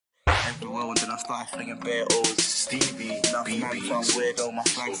everywhere, and then I started flinging bare O's. Stevie, BB, some weirdo, my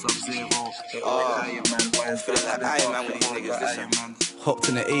flag sub-zero. Iron Man, why is feeling like Iron Man with these niggas, listen. Hopped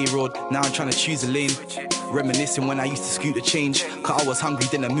on the A-road, now I'm trying to choose a lane. Reminiscing when I used to scoot the change. Cause I was hungry,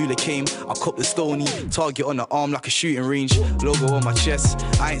 then the moolah came. I copped the stony, target on the arm like a shooting range. Logo on my chest,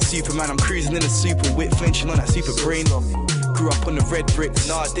 I ain't Superman, I'm cruising in a super whip, flinching on that super brain. Grew up on the red bricks,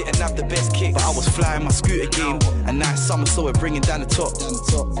 nah, I didn't have the best kick, but I was flying my scooter game. And now it's summer, so we're bringing down the top.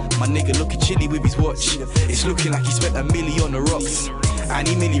 My nigga looking chilly with his watch. It's looking like he spent $1 million on the rocks. And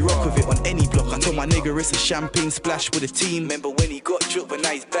he merely rock with it on any block. I told my nigga it's a champagne splash with a team. Remember when he got dropped, but now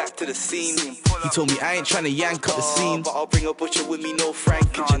he's back to the scene. He told me I ain't trying to yank up the scene, but I'll bring a butcher with me, no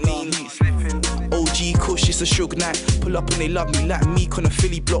Frank and Janine. OG Kush, it's a Suge night. Pull up and they love me like Meek on the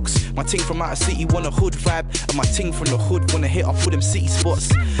Philly blocks. My ting from outer city want a hood vibe, and my ting from the hood wanna hit up for them city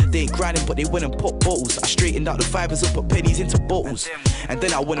spots. They ain't grinding but they went and pop bottles. I straightened out the fibers and put pennies into bottles, and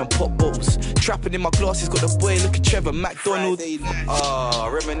then I went and pop bottles. Trapping in my glasses, got the boy looking Trevor McDonald.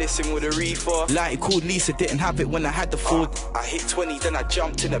 Reminiscing with a reefer. Like it called Lisa, didn't have it when I had the Ford. I hit 20, then I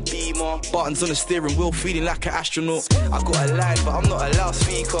jumped in a Beamer. Buttons on the steering wheel, feeling like an astronaut. I got a line, but I'm not a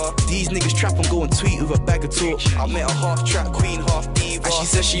loudspeaker. These niggas trap and go and tweet with a bag of talk. I met a half-trap queen, half-diva, and she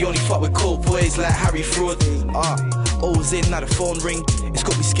said she only fuck with cold boys like Harry Fraud. O's in, now the phone ring. It's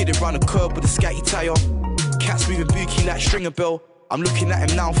got me skidded round the curb with a scatty tyre. Cats moving bookie like Stringer Bell. I'm looking at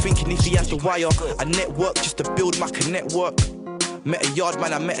him now, thinking if he has the wire. I network just to build my network. Met a yard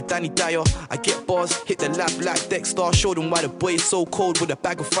man, I met a Danny Dyer. I get bars, hit the lab like Dexter. Showed them why the boy is so cold with a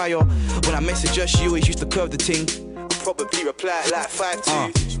bag of fire. When I message her, she always used to curve the ting. Probably replied like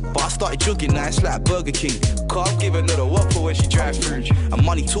 5'2". But I started jogging now, it's like Burger King. Cause I'm giving her the whopper when she drive through. And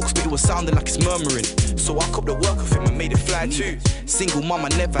money talks, but it was sounding like it's murmuring. So I copped the work of him and made it fly too. Single mum, I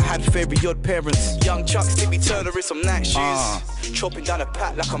never had very odd parents. Young Chucks, Timmy Turner in some night shoes. Chopping down a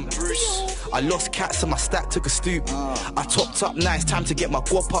pack like I'm Bruce. I lost cats and my stack took a stoop. I topped up, now it's time to get my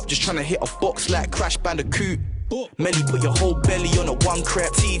guap up. Just trying to hit a box like Crash Bandicoot. Melly put your whole belly on a one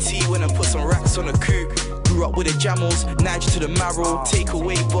crep. TT when I put some racks on a coupe. Grew up with the Jammels, Nige to the marrow. Take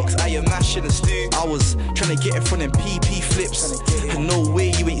away box, I am mash in the stew. I was trying to get in front of PP flips. And no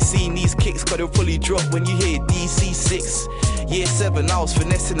way you ain't seen these kicks, cause they'll probably drop when you hear DC6. Year 7, I was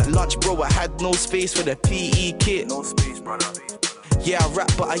finessing at lunch, bro. I had no space for the PE kit. No space, brother. Yeah, I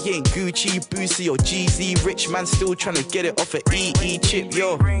rap, but I ain't Gucci, Boosie or GZ. Rich man still trying to get it off a EE chip,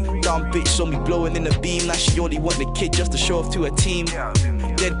 yo. Dumb bitch saw me blowing in the beam, like she only want the kid just to show off to her team.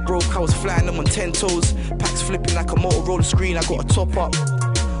 Dead broke, I was flying them on 10 toes. Packs flipping like a Motorola screen, I got a top up.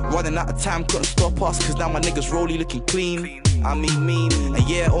 Running out of time, couldn't stop us, cause now my niggas rolly looking clean. I mean, and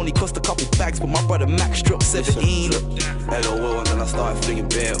yeah, it only cost a couple bags, but my brother Max dropped 17. LOL, and then I started flinging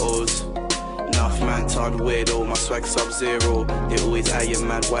bare O's. Enough man, tired weirdo, my swag sub-zero. They always Iron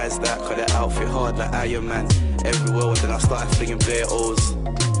Man, why is that? Cause that outfit hard like Iron Man. Everywhere, and then I started flinging bare O's.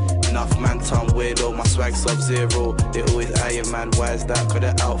 Enough man, time weirdo, my swag sub-zero. They always Iron Man, why is that? Cause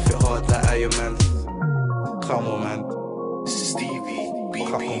that outfit hard like Iron Man. Come on, man. Stevie, BB.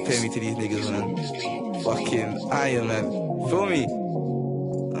 Can't compare me to these niggas, man. Fucking Iron Man. Feel me?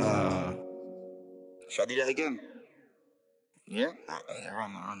 Should I do that again? Yeah?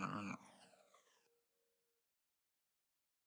 Run that.